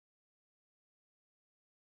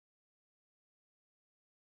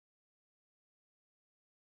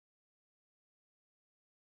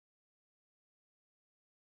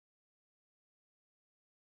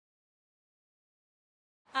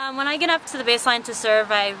When I get up to the baseline to serve,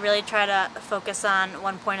 I really try to focus on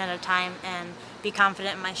one point at a time and be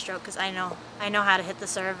confident in my stroke because I know how to hit the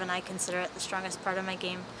serve and I consider it the strongest part of my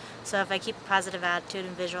game. So if I keep a positive attitude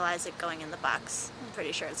and visualize it going in the box, I'm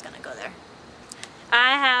pretty sure it's going to go there.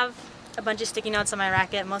 I have a bunch of sticky notes on my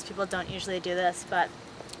racket. Most people don't usually do this, but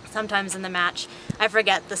sometimes in the match I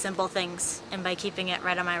forget the simple things, and by keeping it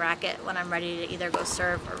right on my racket when I'm ready to either go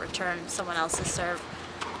serve or return someone else's serve,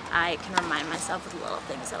 I can remind myself of the little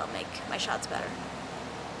things that'll make my shots better.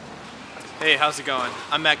 Hey, how's it going?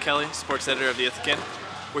 I'm Matt Kelly, sports editor of the Ithacan.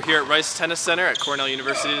 We're here at Rice Tennis Center at Cornell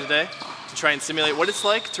University today to try and simulate what it's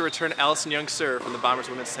like to return Allison Young's serve from the Bombers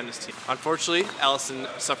women's tennis team. Unfortunately, Allison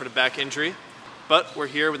suffered a back injury, but we're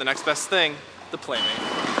here with the next best thing, the playmate.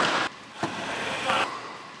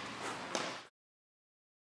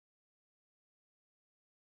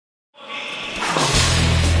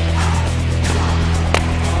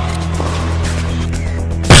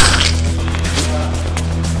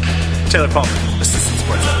 Taylor Palmer, assistant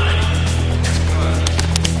sports editor.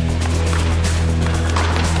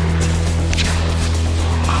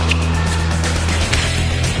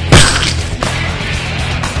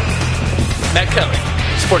 Matt Kelly,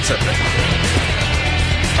 sports editor.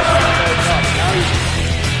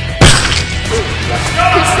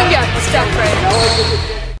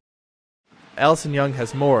 Allison Young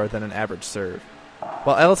has more than an average serve.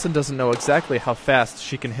 While Allison doesn't know exactly how fast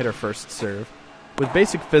she can hit her first serve, with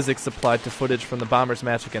basic physics applied to footage from the Bombers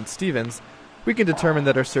match against Stevens, we can determine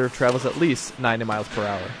that her serve travels at least 90 miles per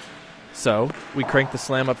hour. So, we cranked the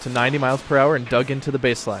slam up to 90 miles per hour and dug into the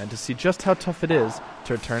baseline to see just how tough it is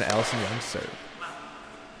to return Allison Young's serve.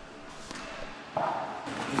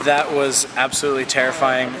 That was absolutely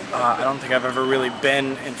terrifying. I don't think I've ever really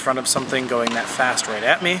been in front of something going that fast right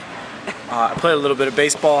at me. I played a little bit of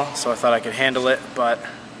baseball, so I thought I could handle it, but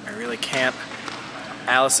I really can't.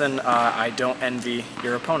 Allison, I don't envy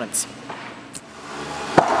your opponents.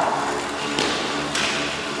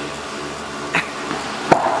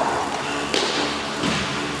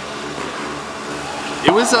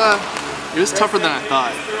 It was tougher than I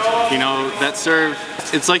thought. You know, that serve,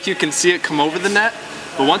 it's like you can see it come over the net,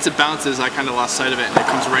 but once it bounces, I kind of lost sight of it and it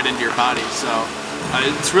comes right into your body. So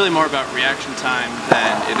it's really more about reaction time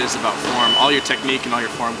than it is about form. All your technique and all your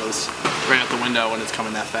form goes right out the window when it's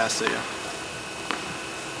coming that fast at you.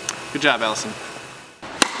 Good job, Allison.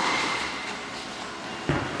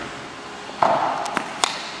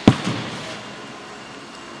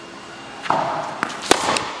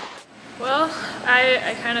 Well,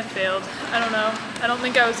 I kind of failed. I don't know. I don't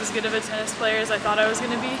think I was as good of a tennis player as I thought I was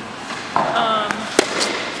going to be.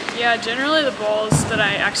 Yeah, generally the balls that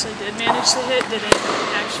I actually did manage to hit didn't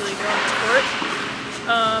actually go on the court.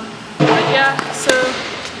 But yeah, so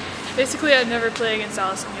basically I'd never play against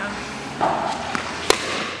Allison Young.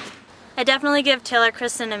 I definitely give Taylor,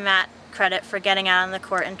 Kristen, and Matt credit for getting out on the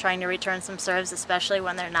court and trying to return some serves, especially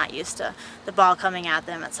when they're not used to the ball coming at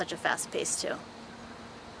them at such a fast pace too.